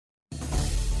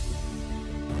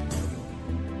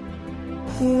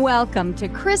Welcome to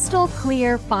Crystal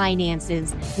Clear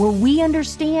Finances, where we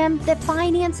understand that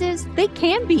finances, they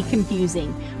can be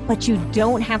confusing, but you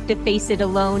don't have to face it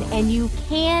alone, and you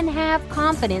can have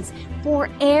confidence for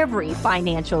every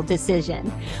financial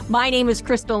decision. My name is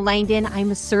Crystal Langdon.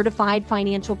 I'm a certified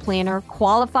financial planner,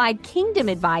 qualified Kingdom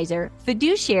advisor,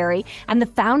 fiduciary. I'm the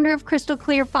founder of Crystal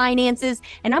Clear Finances,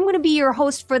 and I'm going to be your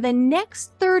host for the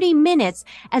next 30 minutes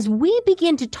as we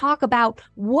begin to talk about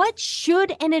what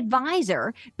should an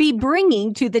advisor be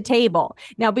bringing to the table.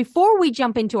 Now, before we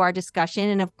jump into our discussion,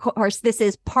 and of course, this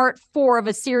is part 4 of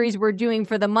a series we're doing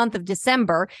for the month of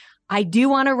December, I do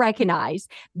want to recognize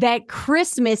that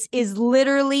Christmas is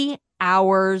literally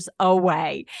hours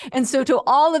away. And so to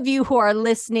all of you who are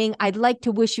listening, I'd like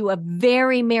to wish you a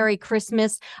very Merry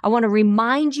Christmas. I want to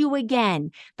remind you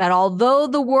again that although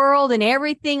the world and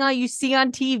everything you see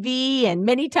on TV and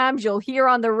many times you'll hear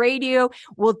on the radio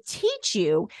will teach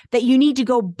you that you need to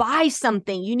go buy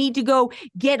something, you need to go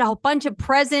get a bunch of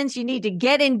presents, you need to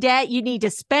get in debt, you need to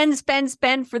spend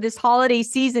for this holiday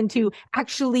season to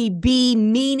actually be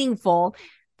meaningful,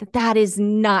 that is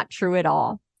not true at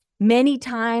all. Many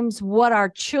times what our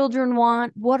children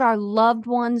want, what our loved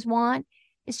ones want,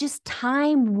 is just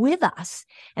time with us.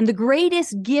 And the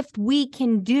greatest gift we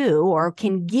can do or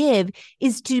can give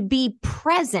is to be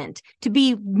present, to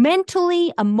be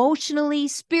mentally, emotionally,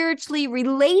 spiritually,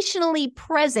 relationally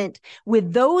present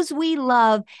with those we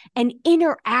love and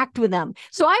interact with them.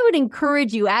 So I would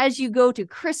encourage you as you go to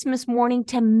Christmas morning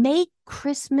to make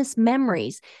Christmas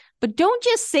memories. But don't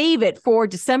just save it for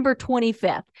December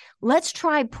 25th. Let's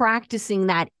try practicing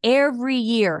that every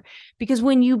year, because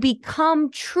when you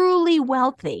become truly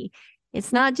wealthy,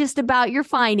 it's not just about your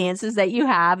finances that you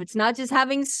have. It's not just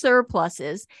having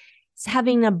surpluses. It's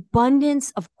having an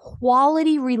abundance of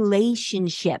quality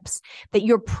relationships, that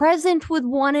you're present with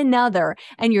one another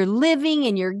and you're living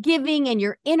and you're giving and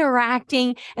you're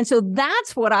interacting. And so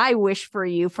that's what I wish for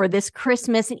you for this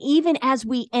Christmas. And even as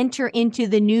we enter into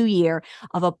the new year,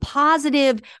 of a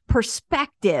positive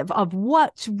perspective of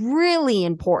what's really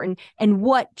important and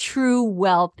what true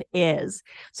wealth is.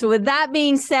 So with that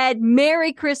being said,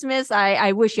 Merry Christmas.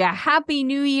 I wish you a Happy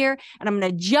New Year. And I'm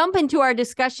going to jump into our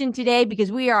discussion today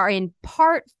because we are in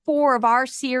part 4 of our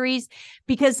series,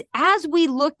 because as we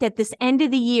looked at this end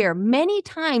of the year, many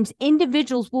times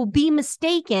individuals will be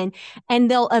mistaken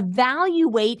and they'll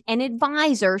evaluate an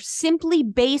advisor simply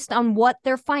based on what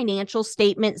their financial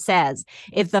statement says.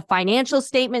 If the financial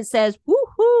statement says,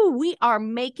 woohoo, we are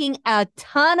making a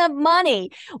ton of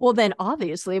money, well, then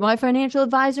obviously my financial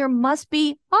advisor must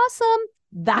be awesome.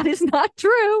 That is not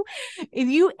true.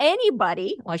 Well,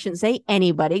 I shouldn't say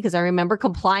anybody, because I remember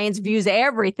compliance views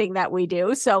everything that we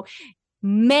do. So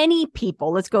many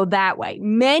people, let's go that way.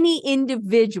 Many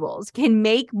individuals can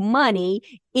make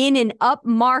money in an up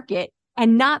market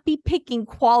and not be picking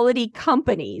quality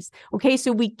companies. Okay,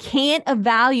 so we can't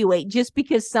evaluate just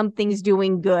because something's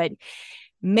doing good.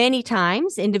 Many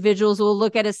times individuals will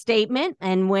look at a statement,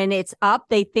 and when it's up,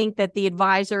 they think that the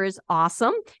advisor is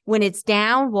awesome. When it's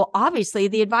down, well, obviously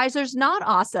the advisor's not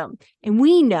awesome. And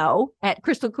we know at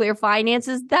Crystal Clear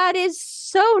Finances, that is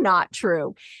so not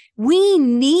true. We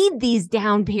need these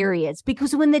down periods,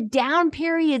 because when the down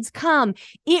periods come,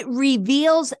 it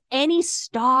reveals any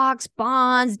stocks,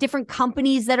 bonds, different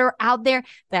companies that are out there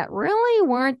that really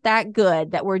weren't that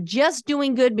good, that were just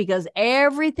doing good because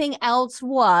everything else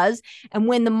was. And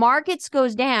when the markets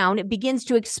goes down, it begins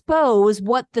to expose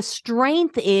what the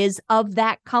strength is of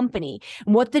that company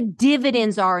and what the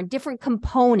dividends are and different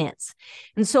components.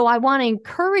 And so I want to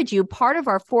encourage you, part of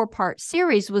our 4-part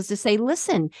series was to say,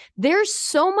 listen, there's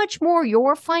so much more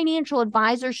your financial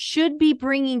advisor should be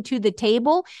bringing to the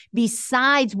table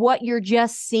besides what you're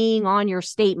just seeing on your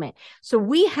statement. So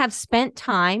we have spent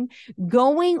time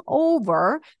going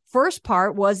over. First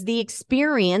part was the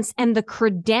experience and the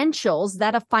credentials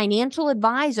that a financial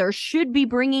advisor should be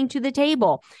bringing to the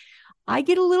table. I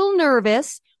get a little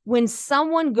nervous when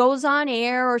someone goes on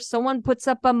air or someone puts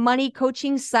up a money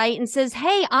coaching site and says,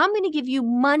 hey, I'm going to give you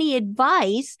money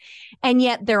advice, and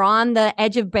yet they're on the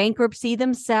edge of bankruptcy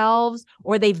themselves,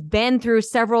 or they've been through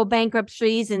several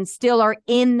bankruptcies and still are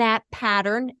in that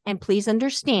pattern. And please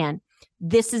understand,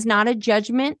 this is not a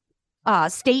judgment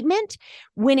statement.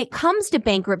 When it comes to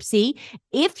bankruptcy,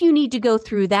 if you need to go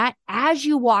through that as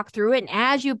you walk through it and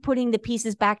as you're putting the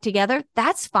pieces back together,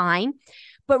 that's fine.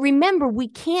 But remember, we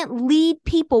can't lead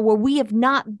people where we have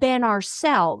not been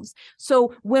ourselves.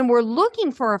 So when we're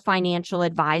looking for a financial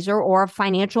advisor or a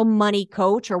financial money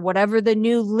coach or whatever the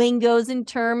new lingos and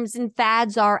terms and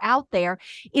fads are out there,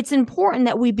 it's important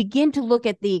that we begin to look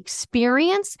at the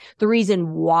experience, the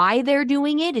reason why they're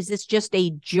doing it. Is this just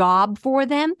a job for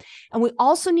them? And we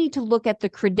also need to look at the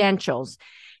credentials.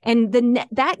 And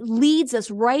that leads us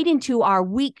right into our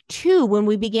week 2 when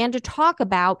we began to talk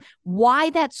about why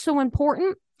that's so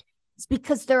important. It's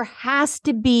because there has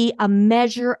to be a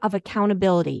measure of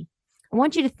accountability. I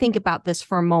want you to think about this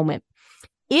for a moment.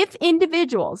 If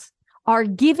individuals are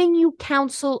giving you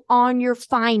counsel on your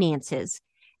finances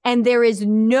and there is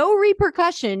no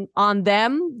repercussion on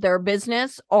them, their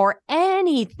business, or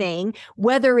anything,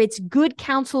 whether it's good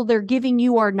counsel they're giving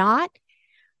you or not,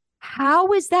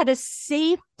 how is that a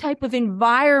safe type of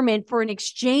environment for an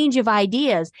exchange of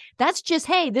ideas? That's just,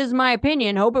 hey, this is my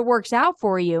opinion. Hope it works out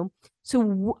for you.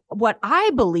 So what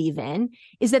I believe in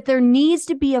is that there needs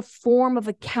to be a form of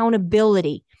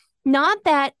accountability. Not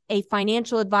that a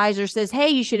financial advisor says, hey,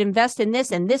 you should invest in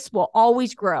this and this will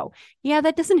always grow. Yeah,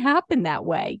 that doesn't happen that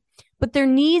way. But there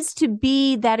needs to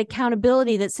be that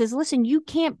accountability that says, listen, you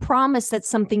can't promise that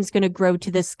something's going to grow to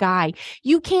the sky.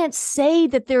 You can't say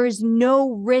that there is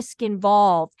no risk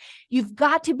involved. You've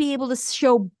got to be able to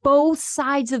show both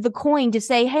sides of the coin to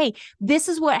say, hey, this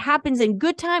is what happens in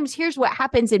good times. Here's what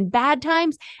happens in bad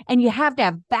times. And you have to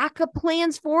have backup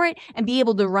plans for it and be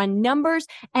able to run numbers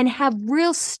and have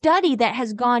real study that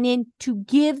has gone in to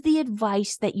give the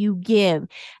advice that you give.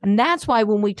 And that's why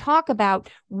when we talk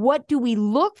about what do we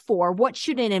look for, what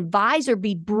should an advisor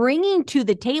be bringing to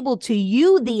the table to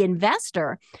you, the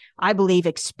investor, I believe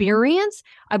experience,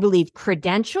 I believe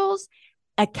credentials.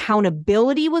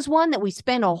 Accountability was one that we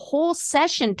spent a whole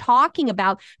session talking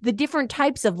about the different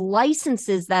types of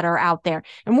licenses that are out there.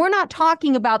 And we're not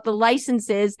talking about the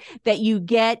licenses that you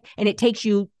get and it takes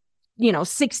you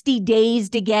 60 days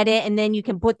to get it. And then you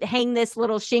can hang this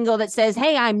little shingle that says,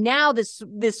 hey, I'm now this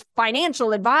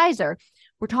financial advisor.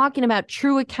 We're talking about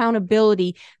true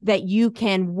accountability that you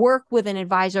can work with an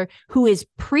advisor who is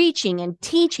preaching and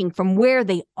teaching from where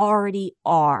they already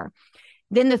are.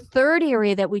 Then the third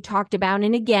area that we talked about,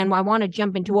 and again, I want to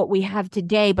jump into what we have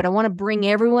today, but I want to bring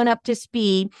everyone up to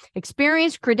speed: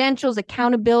 experience, credentials,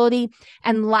 accountability.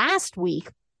 And last week,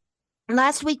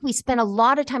 we spent a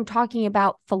lot of time talking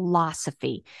about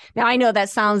philosophy. Now, I know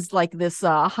that sounds like this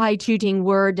high-tooting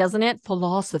word, doesn't it?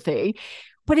 Philosophy.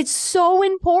 But it's so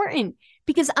important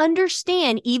because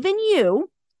understand, even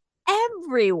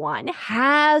everyone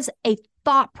has a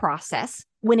thought process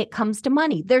when it comes to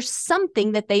money. There's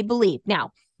something that they believe.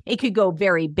 Now, it could go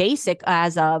very basic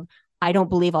as of, I don't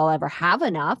believe I'll ever have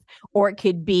enough. Or it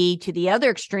could be to the other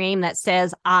extreme that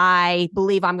says, I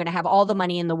believe I'm going to have all the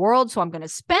money in the world, so I'm going to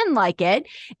spend like it.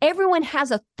 Everyone has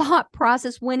a thought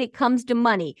process when it comes to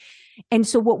money. And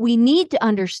so what we need to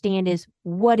understand is,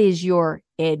 what is your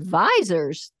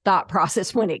advisor's thought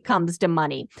process when it comes to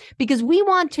money? Because we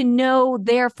want to know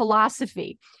their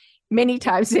philosophy. Many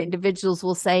times individuals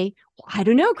will say, well, I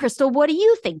don't know, Crystal, what do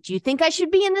you think? Do you think I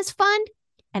should be in this fund?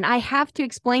 And I have to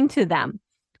explain to them,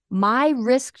 my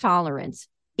risk tolerance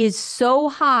is so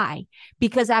high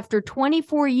because after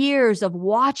 24 years of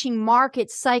watching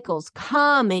market cycles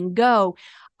come and go,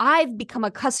 I've become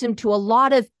accustomed to a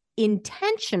lot of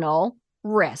intentional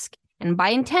risk. And by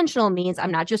intentional means,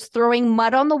 I'm not just throwing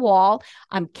mud on the wall.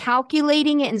 I'm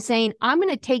calculating it and saying, I'm going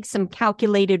to take some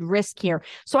calculated risk here.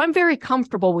 So I'm very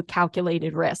comfortable with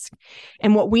calculated risk.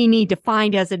 And what we need to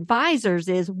find as advisors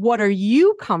is, what are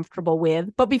you comfortable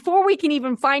with? But before we can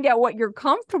even find out what you're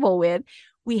comfortable with,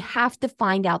 we have to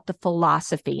find out the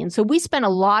philosophy. And so we spent a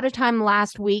lot of time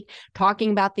last week talking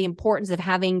about the importance of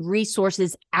having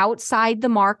resources outside the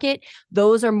market.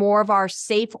 Those are more of our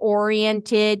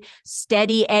safe-oriented,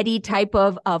 steady Eddie type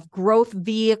of growth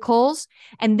vehicles.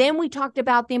 And then we talked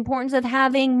about the importance of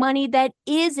having money that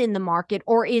is in the market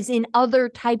or is in other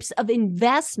types of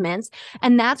investments.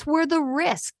 And that's where the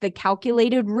risk, the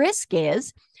calculated risk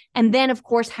is. And then, of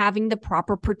course, having the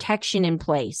proper protection in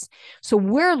place. So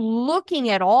we're looking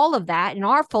at all of that. In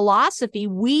our philosophy,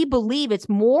 we believe it's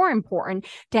more important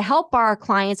to help our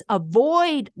clients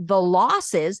avoid the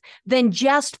losses than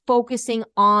just focusing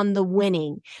on the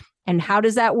winning. And how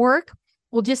does that work?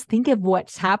 Well, just think of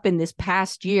what's happened this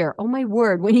past year. Oh, my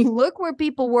word. When you look where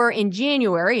people were in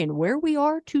January and where we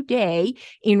are today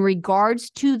in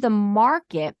regards to the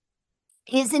market,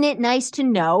 isn't it nice to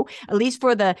know, at least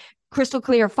for the Crystal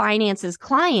Clear Finance's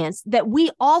clients that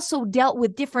we also dealt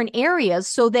with different areas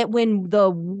so that when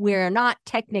we're not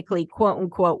technically quote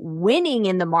unquote winning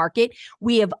in the market,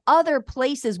 we have other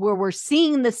places where we're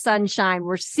seeing the sunshine,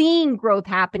 we're seeing growth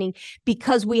happening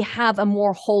because we have a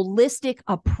more holistic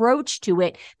approach to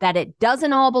it, that it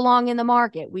doesn't all belong in the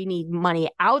market. We need money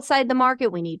outside the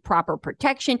market. We need proper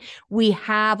protection. We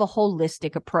have a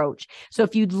holistic approach. So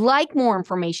if you'd like more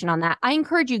information on that, I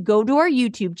encourage you go to our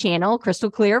YouTube channel, Crystal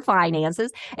Clear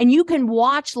Finances, and you can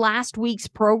watch last week's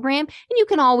program, and you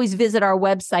can always visit our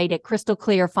website at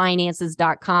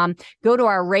crystalclearfinances.com. Go to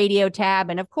our radio tab,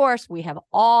 and of course, we have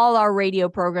all our radio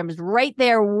programs right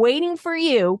there waiting for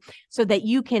you so that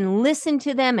you can listen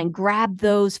to them and grab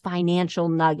those financial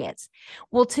nuggets.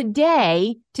 Well,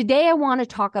 today I want to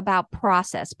talk about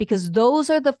process, because those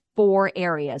are the 4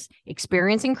 areas.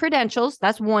 Experience and credentials,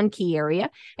 that's one key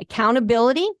area.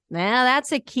 Accountability,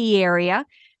 that's a key area.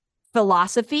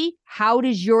 Philosophy, how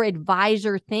does your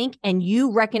advisor think, and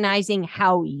you recognizing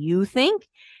how you think.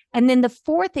 And then the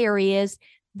 4th area is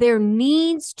there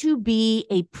needs to be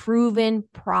a proven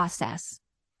process.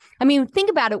 I mean, think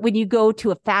about it when you go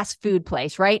to a fast food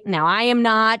place, right? Now, I am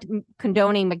not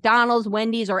condoning McDonald's,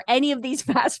 Wendy's, or any of these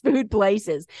fast food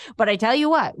places. But I tell you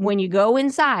what, when you go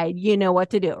inside, you know what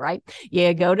to do, right?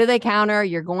 You go to the counter,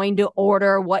 you're going to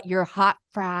order what your hot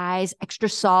fries, extra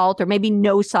salt, or maybe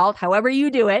no salt, however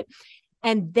you do it.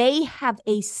 And they have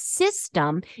a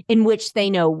system in which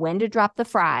they know when to drop the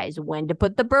fries, when to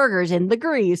put the burgers in the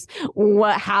grease,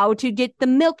 how to get the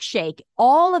milkshake.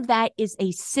 All of that is a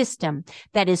system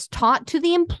that is taught to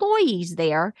the employees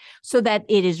there so that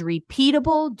it is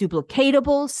repeatable,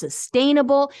 duplicatable,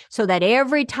 sustainable, so that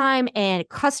every time a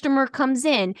customer comes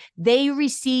in, they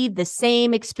receive the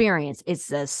same experience. It's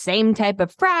the same type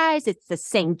of fries. It's the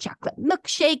same chocolate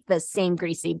milkshake, the same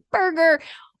greasy burger.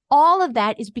 All of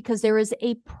that is because there is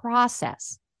a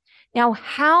process. Now,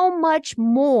 how much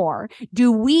more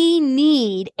do we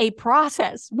need a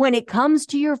process when it comes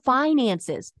to your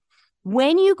finances?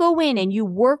 When you go in and you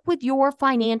work with your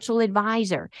financial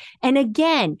advisor, and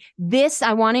again, this,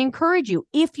 I want to encourage you,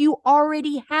 if you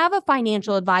already have a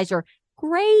financial advisor,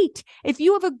 great. If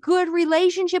you have a good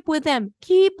relationship with them,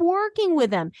 keep working with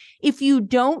them. If you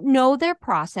don't know their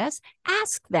process,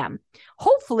 ask them.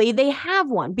 Hopefully they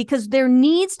have one, because there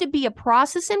needs to be a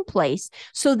process in place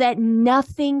so that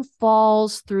nothing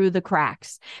falls through the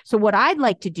cracks. So what I'd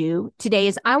like to do today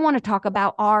is I want to talk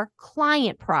about our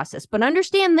client process. But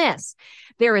understand this,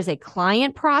 there is a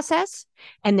client process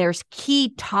and there's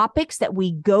key topics that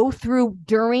we go through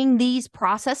during these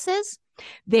processes.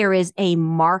 There is a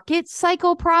market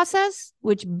cycle process,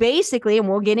 which basically, and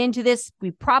we'll get into this,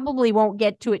 we probably won't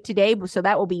get to it today, so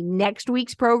that will be next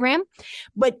week's program.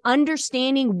 But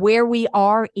understanding where we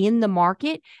are in the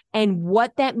market and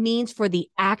what that means for the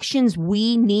actions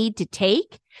we need to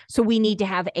take. So we need to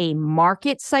have a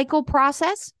market cycle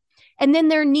process. And then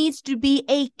there needs to be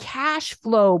a cash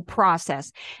flow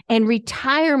process and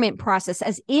retirement process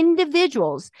as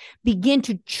individuals begin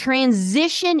to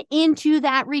transition into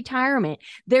that retirement.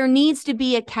 There needs to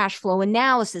be a cash flow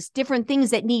analysis, different things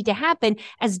that need to happen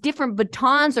as different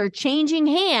batons are changing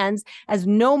hands, as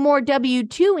no more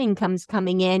W-2 incomes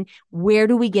coming in. Where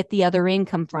do we get the other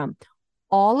income from?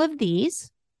 All of these,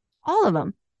 all of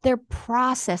them, they're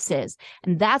processes.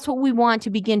 And that's what we want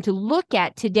to begin to look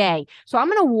at today. So I'm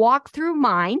going to walk through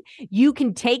mine. You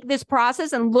can take this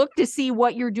process and look to see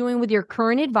what you're doing with your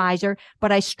current advisor.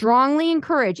 But I strongly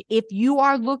encourage, if you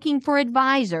are looking for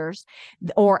advisors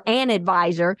or an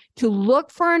advisor, to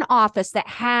look for an office that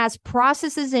has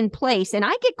processes in place. And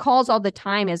I get calls all the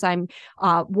time as I'm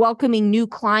welcoming new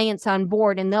clients on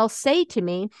board, and they'll say to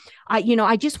me,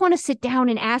 I just want to sit down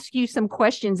and ask you some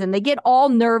questions. And they get all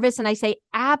nervous. And I say,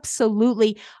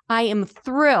 absolutely. I am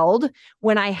thrilled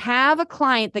when I have a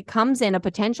client that comes in, a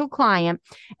potential client,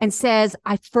 and says,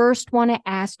 I first want to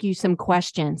ask you some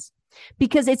questions.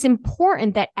 Because it's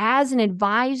important that as an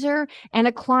advisor and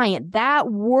a client,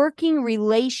 that working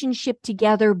relationship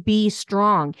together be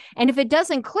strong. And if it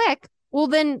doesn't click, well,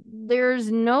 then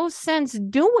there's no sense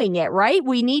doing it, right?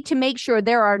 We need to make sure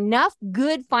there are enough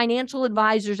good financial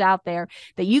advisors out there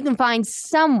that you can find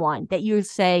someone that you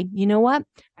say, you know what?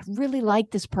 I really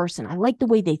like this person. I like the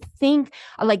way they think.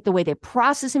 I like the way they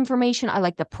process information. I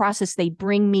like the process they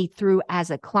bring me through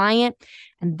as a client.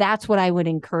 And that's what I would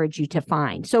encourage you to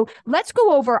find. So let's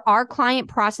go over our client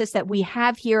process that we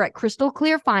have here at Crystal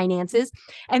Clear Finances.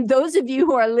 And those of you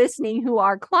who are listening who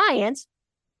are clients,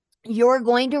 you're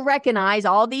going to recognize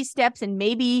all these steps. And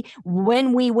maybe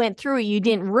when we went through it, you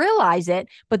didn't realize it,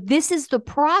 but this is the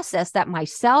process that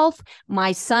myself,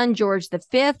 my son, George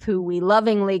V, who we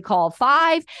lovingly call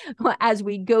Five, as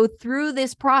we go through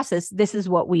this process, this is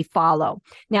what we follow.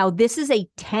 Now, this is a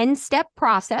 10-step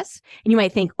process. And you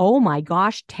might think, oh my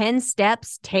gosh, 10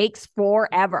 steps takes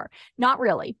forever. Not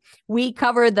really. We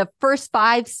cover the first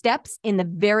 5 steps in the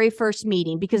very first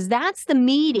meeting, because that's the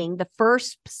meeting, the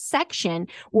first section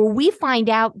where we find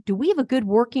out, do we have a good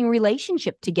working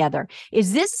relationship together?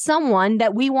 Is this someone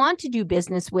that we want to do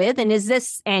business with?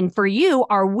 And for you,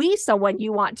 are we someone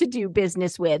you want to do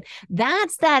business with?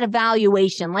 That's that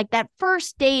evaluation, like that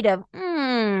first date of,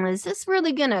 is this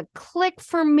really going to click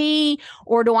for me?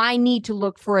 Or do I need to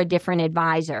look for a different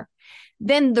advisor?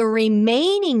 Then the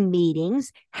remaining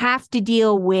meetings have to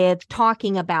deal with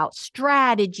talking about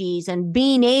strategies and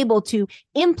being able to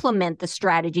implement the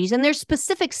strategies. And there's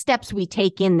specific steps we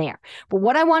take in there. But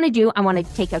what I want to do, I want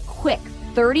to take a quick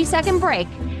 30-second break,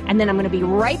 and then I'm going to be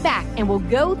right back, and we'll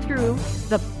go through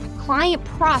the client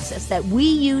process that we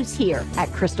use here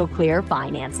at Crystal Clear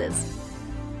Finances.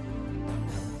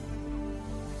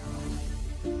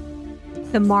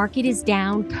 The market is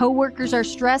down, coworkers are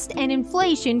stressed, and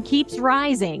inflation keeps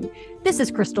rising. This is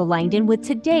Crystal Langdon with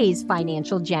today's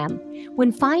financial gem.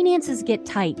 When finances get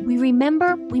tight, we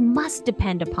remember we must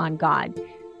depend upon God.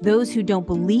 Those who don't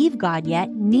believe God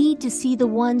yet need to see the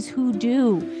ones who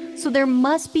do. So there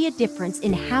must be a difference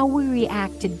in how we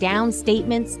react to down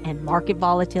statements and market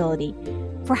volatility.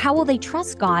 For how will they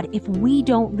trust God if we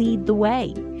don't lead the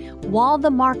way? While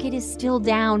the market is still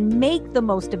down, make the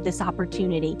most of this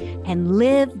opportunity and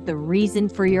live the reason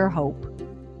for your hope.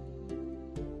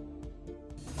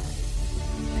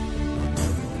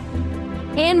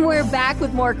 And we're back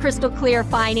with more Crystal Clear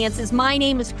Finances. My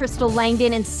name is Crystal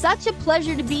Langdon, and such a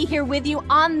pleasure to be here with you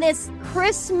on this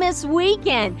Christmas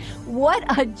weekend. What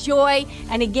a joy.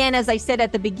 And again, as I said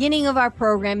at the beginning of our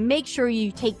program, make sure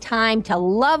you take time to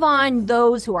love on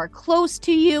those who are close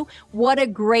to you. What a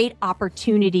great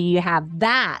opportunity you have.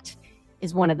 That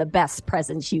is one of the best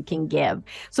presents you can give.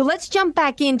 So let's jump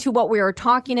back into what we were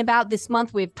talking about this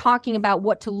month. We're talking about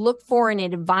what to look for in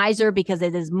an advisor, because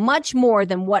it is much more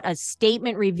than what a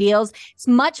statement reveals. It's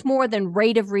much more than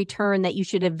rate of return that you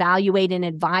should evaluate an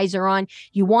advisor on.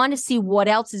 You want to see what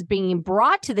else is being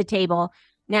brought to the table.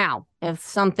 Now, if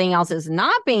something else is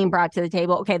not being brought to the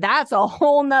table, okay, that's a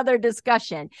whole nother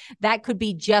discussion. That could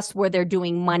be just where they're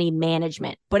doing money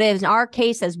management. But in our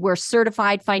case, as we're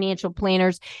certified financial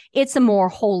planners, it's a more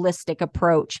holistic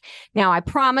approach. Now, I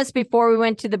promised before we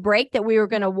went to the break that we were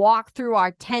going to walk through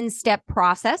our 10-step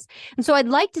process. And so I'd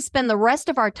like to spend the rest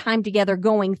of our time together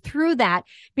going through that,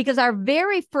 because our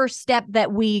very first step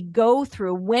that we go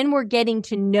through when we're getting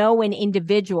to know an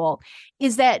individual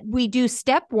is that we do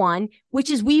step 1, which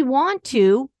is we want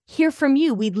to hear from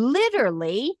you. We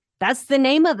literally, that's the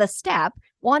name of the step,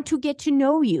 want to get to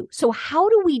know you. So how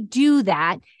do we do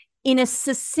that in a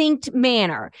succinct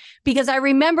manner? Because I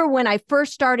remember when I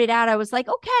first started out, I was like,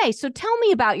 okay, so tell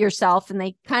me about yourself. And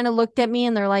they kind of looked at me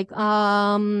and they're like,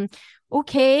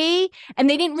 okay. And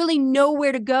they didn't really know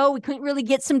where to go. We couldn't really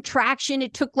get some traction.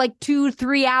 It took like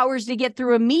 2-3 hours to get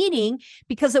through a meeting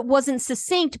because it wasn't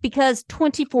succinct, because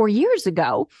 24 years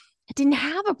ago, I didn't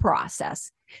have a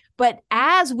process. But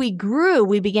as we grew,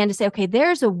 we began to say, okay,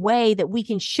 there's a way that we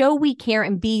can show we care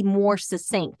and be more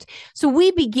succinct. So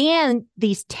we began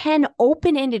these 10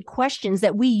 open-ended questions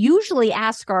that we usually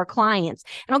ask our clients.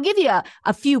 And I'll give you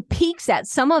a few peeks at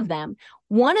some of them.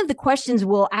 One of the questions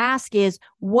we'll ask is,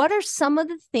 what are some of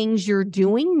the things you're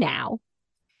doing now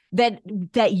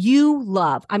that you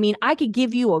love? I mean, I could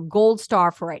give you a gold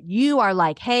star for it. You are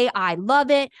like, hey, I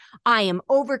love it. I am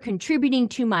over contributing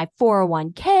to my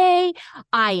 401k.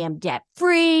 I am debt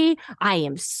free. I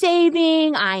am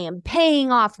saving. I am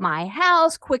paying off my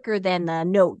house quicker than the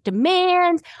note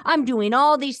demands. I'm doing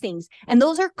all these things. And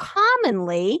those are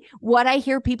commonly what I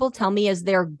hear people tell me as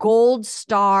their gold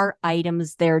star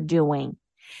items they're doing.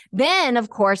 Then, of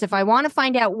course, if I want to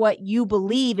find out what you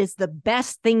believe is the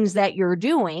best things that you're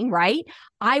doing, right?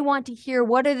 I want to hear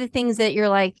what are the things that you're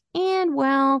like, and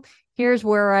well, here's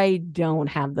where I don't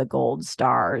have the gold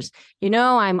stars. You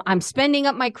know, I'm spending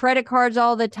up my credit cards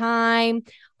all the time.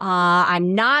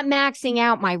 I'm not maxing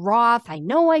out my Roth. I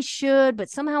know I should, but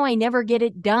somehow I never get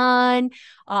it done.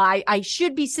 I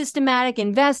should be systematic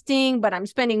investing, but I'm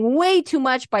spending way too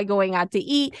much by going out to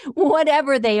eat,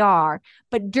 whatever they are.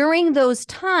 But during those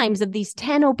times of these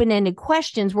 10 open-ended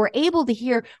questions, we're able to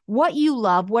hear what you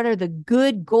love, what are the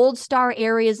good gold star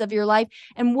areas of your life,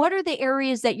 and what are the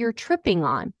areas that you're tripping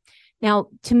on. Now,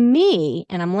 to me,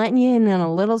 and I'm letting you in on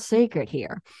a little secret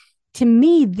here, To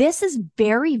me, this is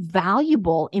very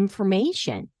valuable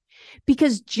information,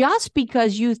 because just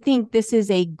because you think this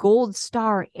is a gold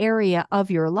star area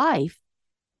of your life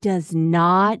does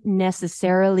not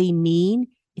necessarily mean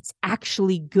it's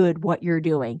actually good what you're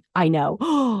doing. I know,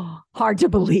 hard to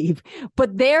believe,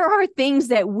 but there are things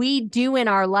that we do in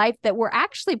our life that we're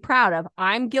actually proud of.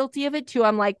 I'm guilty of it too.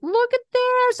 I'm like, look at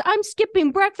this. I'm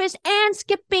skipping breakfast and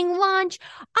skipping lunch.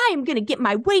 I'm going to get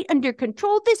my weight under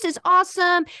control. This is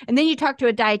awesome. And then you talk to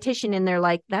a dietitian and they're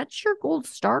like, that's your gold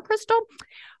star, Crystal?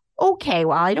 Okay,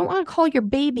 well, I don't want to call your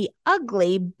baby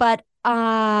ugly, but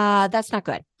that's not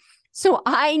good. So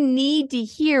I need to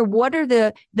hear what are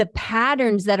the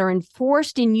patterns that are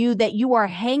enforced in you that you are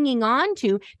hanging on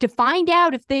to find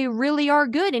out if they really are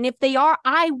good. And if they are,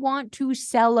 I want to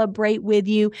celebrate with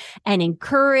you and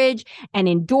encourage and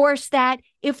endorse that.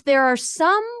 If there are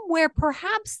some where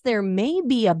perhaps there may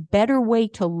be a better way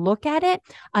to look at it,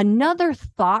 another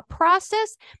thought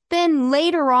process, then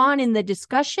later on in the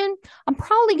discussion, I'm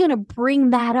probably going to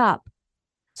bring that up.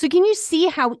 So can you see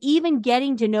how even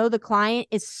getting to know the client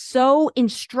is so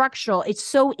instructional? It's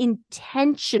so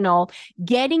intentional,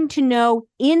 getting to know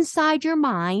inside your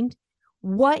mind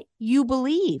what you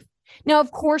believe. Now,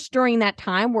 of course, during that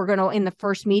time, in the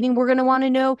first meeting, we're going to want to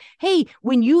know, hey,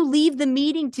 when you leave the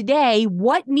meeting today,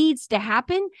 what needs to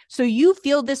happen so you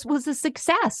feel this was a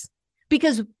success?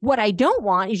 Because what I don't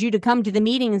want is you to come to the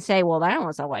meeting and say, well, that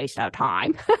was a waste of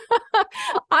time.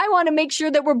 I want to make sure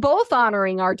that we're both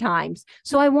honoring our times.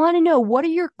 So I want to know, what are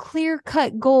your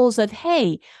clear-cut goals of,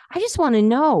 hey, I just want to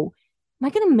know, am I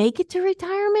going to make it to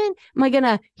retirement?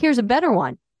 Here's a better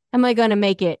one. Am I going to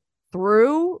make it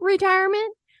through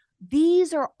retirement?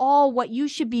 These are all what you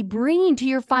should be bringing to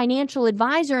your financial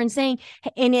advisor and saying,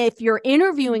 and if you're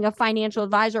interviewing a financial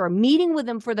advisor or meeting with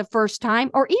them for the first time,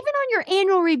 or even on your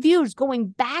annual reviews, going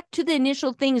back to the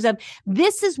initial things of,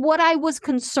 this is what I was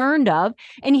concerned of,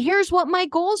 and here's what my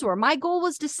goals were. My goal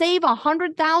was to save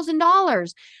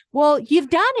 $100,000. Well, you've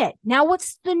done it. Now,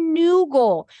 what's the new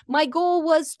goal? My goal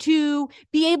was to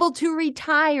be able to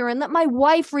retire and let my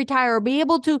wife retire, be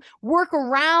able to work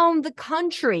around the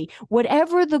country.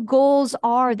 Whatever the goals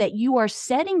are that you are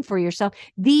setting for yourself,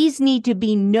 these need to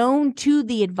be known to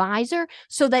the advisor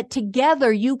so that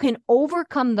together you can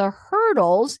overcome the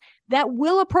hurdles that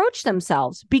will approach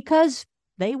themselves, because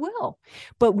they will.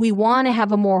 But we want to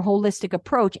have a more holistic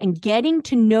approach and getting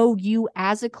to know you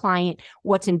as a client,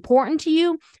 what's important to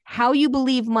you, how you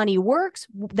believe money works,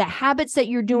 the habits that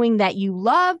you're doing that you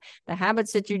love, the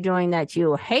habits that you're doing that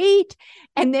you hate.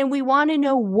 And then we want to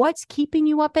know what's keeping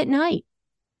you up at night.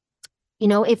 You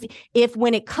know, if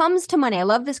when it comes to money, I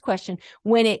love this question.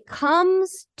 When it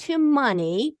comes to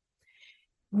money,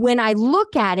 when I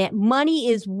look at it, money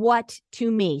is what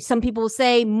to me? Some people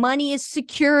say money is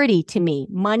security to me.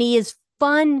 Money is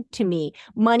fun to me.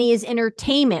 Money is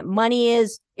entertainment. Money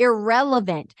is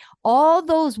irrelevant. All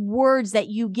those words that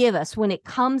you give us when it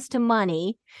comes to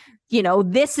money, you know,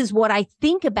 this is what I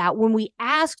think about when we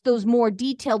ask those more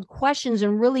detailed questions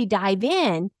and really dive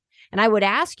in. And I would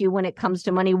ask you, when it comes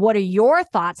to money, what are your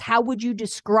thoughts? How would you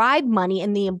describe money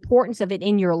and the importance of it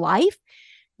in your life?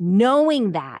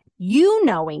 Knowing that,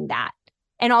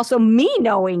 and also me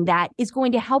knowing that is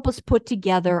going to help us put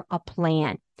together a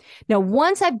plan. Now,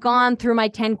 once I've gone through my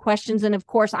 10 questions, and of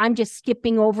course, I'm just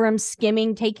skipping over them,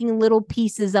 skimming, taking little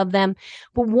pieces of them.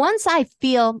 But once I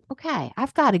feel, okay,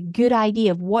 I've got a good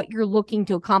idea of what you're looking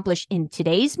to accomplish in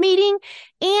today's meeting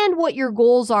and what your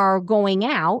goals are going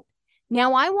out,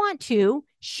 now I want to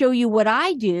show you what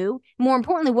I do, more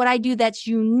importantly, what I do that's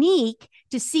unique,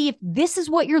 to see if this is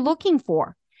what you're looking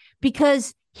for.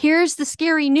 Because here's the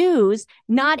scary news.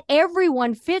 Not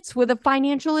everyone fits with a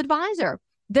financial advisor.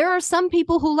 There are some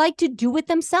people who like to do it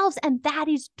themselves, and that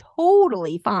is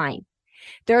totally fine.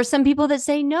 There are some people that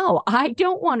say, no, I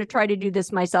don't want to try to do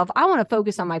this myself. I want to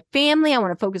focus on my family. I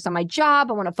want to focus on my job.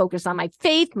 I want to focus on my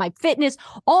faith, my fitness,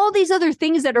 all these other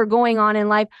things that are going on in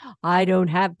life. I don't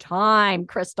have time,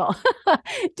 Crystal,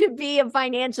 to be a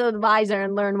financial advisor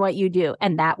and learn what you do.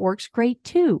 And that works great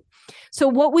too. So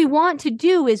what we want to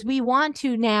do is we want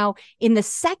to now, in the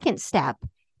second step,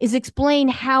 is explain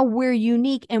how we're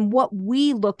unique and what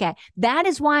we look at. That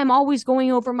is why I'm always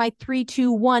going over my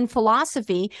 3-2-1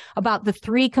 philosophy about the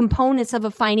 3 components of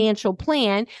a financial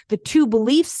plan, the 2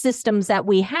 belief systems that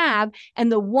we have,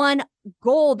 and the 1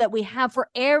 goal that we have for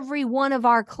every one of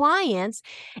our clients.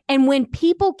 And when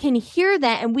people can hear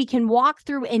that and we can walk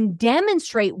through and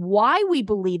demonstrate why we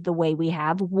believe the way we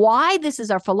have, why this is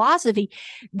our philosophy,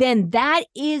 then that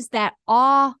is that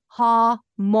aha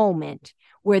moment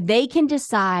where they can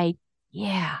decide,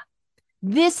 yeah,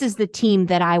 This is the team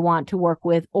that I want to work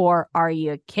with. Or are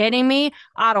you kidding me?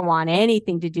 I don't want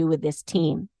anything to do with this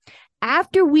team.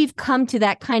 After we've come to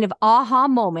that kind of aha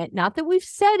moment, not that we've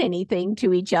said anything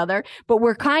to each other, but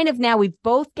we've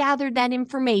both gathered that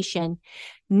information.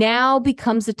 Now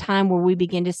becomes a time where we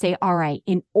begin to say, all right,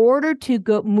 in order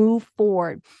to move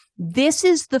forward, this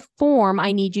is the form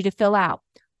I need you to fill out.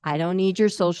 I don't need your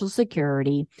social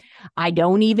security. I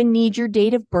don't even need your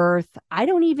date of birth. I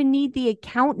don't even need the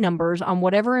account numbers on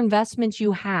whatever investments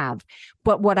you have.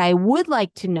 But what I would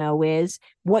like to know is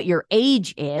what your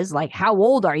age is, like how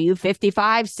old are you,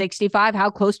 55, 65,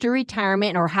 how close to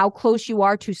retirement, or how close you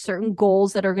are to certain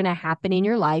goals that are going to happen in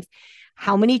your life,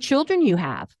 how many children you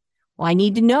have. Well, I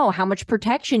need to know how much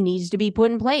protection needs to be put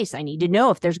in place. I need to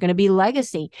know if there's going to be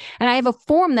legacy. And I have a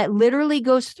form that literally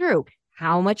goes through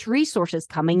how much resources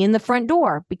coming in the front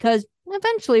door, because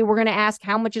eventually we're going to ask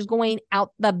how much is going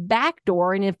out the back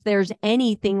door and if there's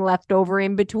anything left over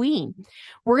in between.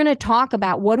 We're going to talk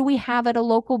about what do we have at a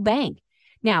local bank.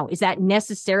 Now, is that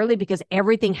necessarily because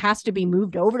everything has to be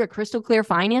moved over to Crystal Clear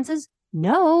Finances?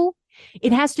 No.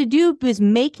 It has to do with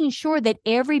making sure that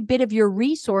every bit of your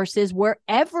resources,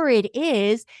 wherever it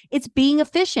is, it's being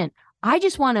efficient. I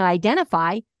just want to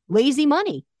identify lazy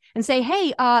money and say,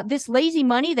 hey, this lazy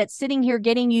money that's sitting here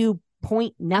getting you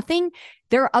point nothing,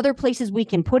 there are other places we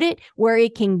can put it where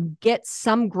it can get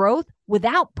some growth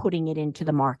without putting it into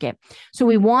the market. So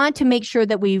we want to make sure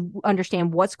that we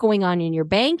understand what's going on in your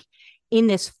bank in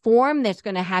this form that's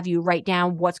going to have you write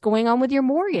down what's going on with your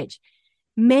mortgage.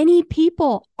 Many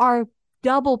people are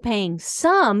double paying.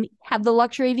 Some have the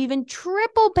luxury of even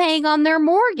triple paying on their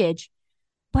mortgage.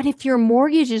 But if your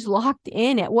mortgage is locked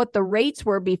in at what the rates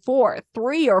were before,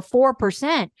 3 or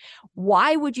 4%,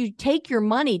 why would you take your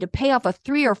money to pay off a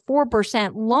 3 or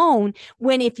 4% loan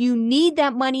when if you need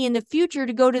that money in the future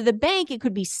to go to the bank, it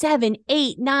could be 7,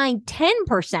 8, 9,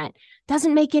 10%.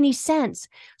 Doesn't make any sense.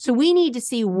 So we need to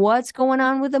see what's going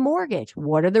on with the mortgage.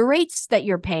 What are the rates that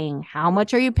you're paying? How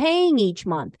much are you paying each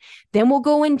month? Then we'll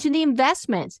go into the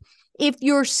investments. If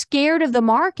you're scared of the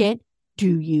market,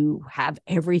 do you have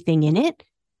everything in it?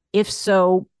 If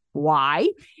so, why?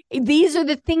 These are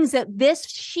the things that this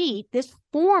sheet, this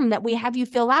form that we have you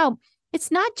fill out, it's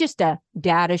not just a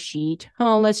data sheet.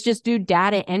 Oh, let's just do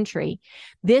data entry.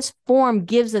 This form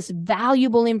gives us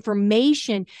valuable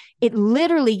information. It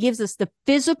literally gives us the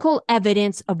physical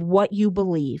evidence of what you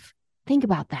believe. Think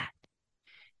about that.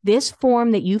 This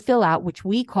form that you fill out, which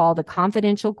we call the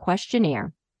confidential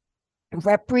questionnaire,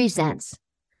 represents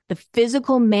the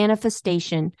physical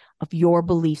manifestation of your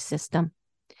belief system.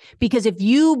 Because if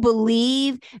you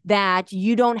believe that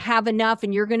you don't have enough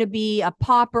and you're going to be a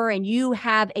pauper and you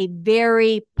have a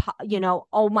very,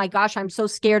 oh my gosh, I'm so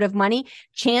scared of money,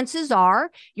 chances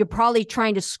are you're probably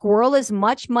trying to squirrel as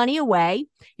much money away.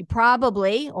 You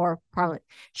probably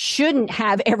shouldn't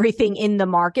have everything in the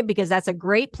market because that's a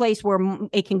great place where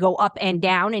it can go up and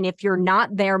down. And if you're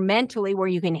not there mentally where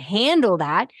you can handle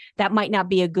that, that might not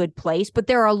be a good place. But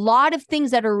there are a lot of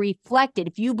things that are reflected.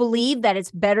 If you believe that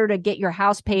it's better to get your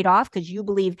house paid off because you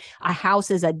believe a house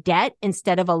is a debt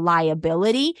instead of a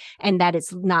liability and that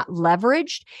it's not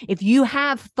leveraged, if you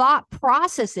have thought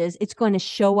processes, it's going to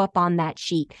show up on that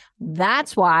sheet.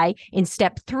 That's why in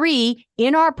step 3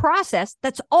 in our process,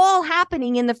 that's all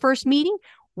happening in the first meeting.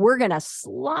 We're going to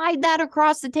slide that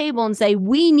across the table and say,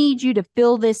 we need you to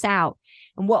fill this out.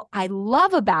 And what I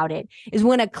love about it is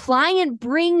when a client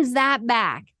brings that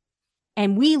back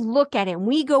and we look at it and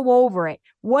we go over it,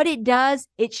 what it does,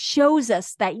 it shows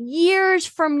us that years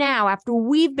from now, after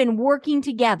we've been working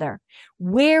together,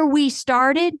 where we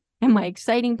started, and my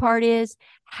exciting part is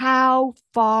how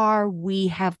far we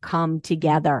have come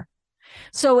together.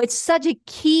 So it's such a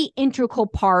key integral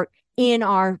part in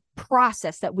our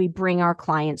process that we bring our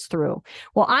clients through.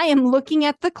 Well, I am looking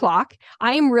at the clock.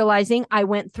 I am realizing I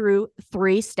went through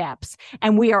 3 steps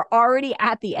and we are already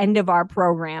at the end of our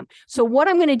program. So what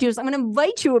I'm going to do is I'm going to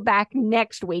invite you back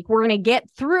next week. We're going to get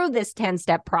through this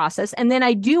 10-step process. And then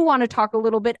I do want to talk a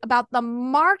little bit about the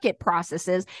market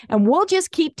processes. And we'll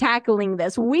just keep tackling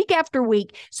this week after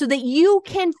week so that you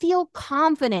can feel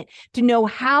confident to know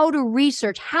how to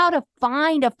research, how to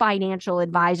find a financial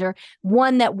advisor,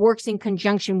 one that works in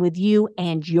conjunction with you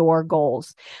and your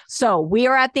goals. So we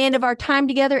are at the end of our time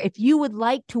together. If you would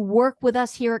like to work with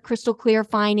us here at Crystal Clear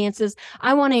Finances,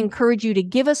 I want to encourage you to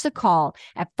give us a call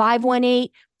at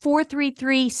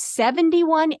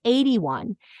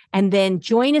 518-433-7181 and then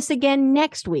join us again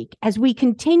next week as we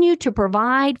continue to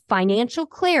provide financial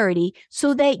clarity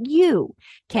so that you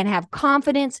can have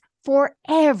confidence for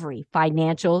every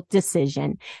financial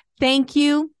decision. Thank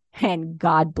you and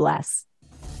God bless.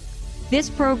 This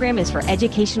program is for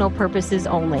educational purposes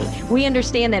only. We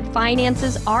understand that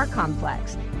finances are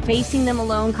complex. Facing them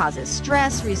alone causes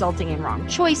stress, resulting in wrong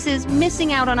choices,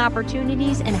 missing out on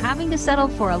opportunities, and having to settle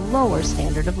for a lower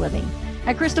standard of living.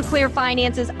 At Crystal Clear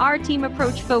Finances, our team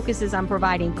approach focuses on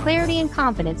providing clarity and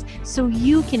confidence so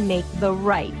you can make the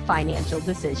right financial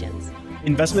decisions.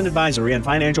 Investment advisory and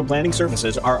financial planning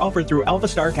services are offered through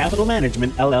AlphaStar Capital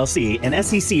Management, LLC, an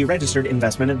SEC-registered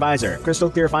investment advisor. Crystal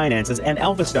Clear Finances and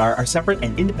AlphaStar are separate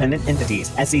and independent entities.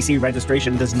 SEC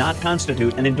registration does not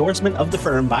constitute an endorsement of the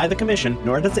firm by the Commission,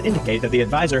 nor does it indicate that the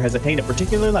advisor has attained a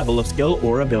particular level of skill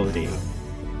or ability.